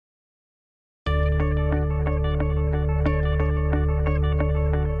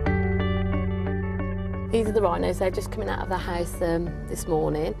These are the rhinos. They're just coming out of the house this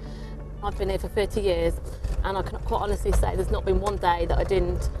morning. I've been here for 30 years and I can quite honestly say there's not been one day that I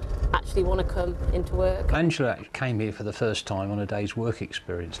didn't actually want to come into work. Angela came here for the first time on a day's work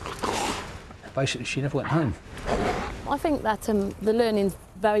experience. Basically, she never went home. I think that the learning's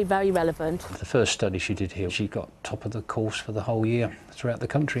very, very relevant. The first study she did here, she got top of the course for the whole year throughout the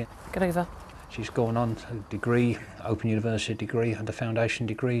country. Get over. She's gone on to a degree, Open University degree and a foundation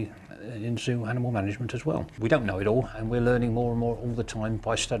degree in zoo animal management as well. We don't know it all and we're learning more and more all the time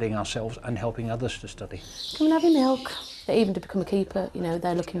by studying ourselves and helping others to study. Come and have your milk. Even to become a keeper, you know,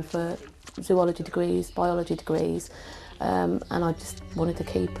 they're looking for zoology degrees, biology degrees, and I just wanted to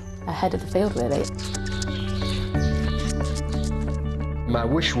keep ahead of the field really. My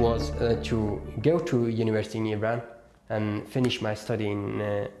wish was to go to university in Iran and finish my study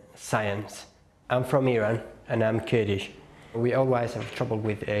in science. I'm from Iran and I'm Kurdish. We always have trouble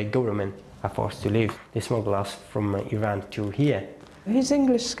with government are forced to leave. They smuggle us from Iran to here. His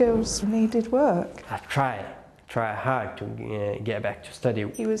English skills needed work. I try hard to get back to study.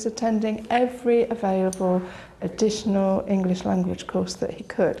 He was attending every available additional English language course that he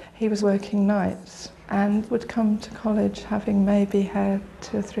could. He was working nights and would come to college having maybe had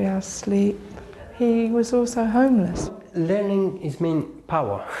 2 or 3 hours sleep. He was also homeless. Learning is mean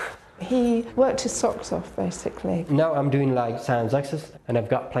power. He worked his socks off basically. Now I'm doing like science access and I've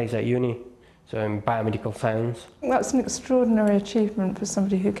got place at uni, so in biomedical science. That's an extraordinary achievement for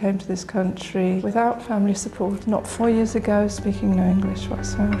somebody who came to this country without family support, not 4 years ago, speaking no English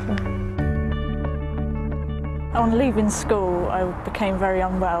whatsoever. On leaving school, I became very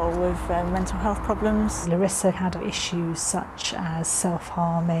unwell with mental health problems. Larissa had issues such as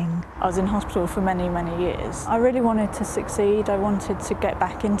self-harming. I was in hospital for many, many years. I really wanted to succeed. I wanted to get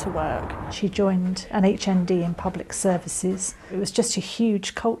back into work. She joined an HND in public services. It was just a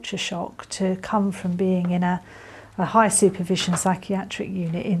huge culture shock to come from being in a high supervision psychiatric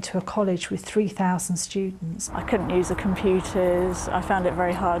unit into a college with 3,000 students. I couldn't use the computers. I found it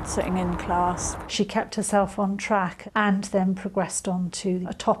very hard sitting in class. She kept herself on track and then progressed on to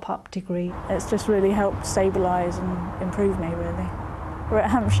a top-up degree. It's just really helped stabilise and improve me, really. We're at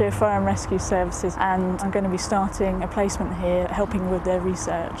Hampshire Fire and Rescue Services and I'm going to be starting a placement here helping with their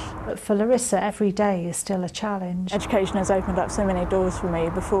research. But for Larissa, every day is still a challenge. Education has opened up so many doors for me.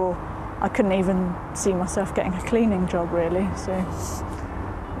 Before I couldn't even see myself getting a cleaning job really, so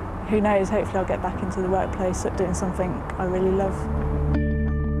who knows, hopefully I'll get back into the workplace at doing something I really love.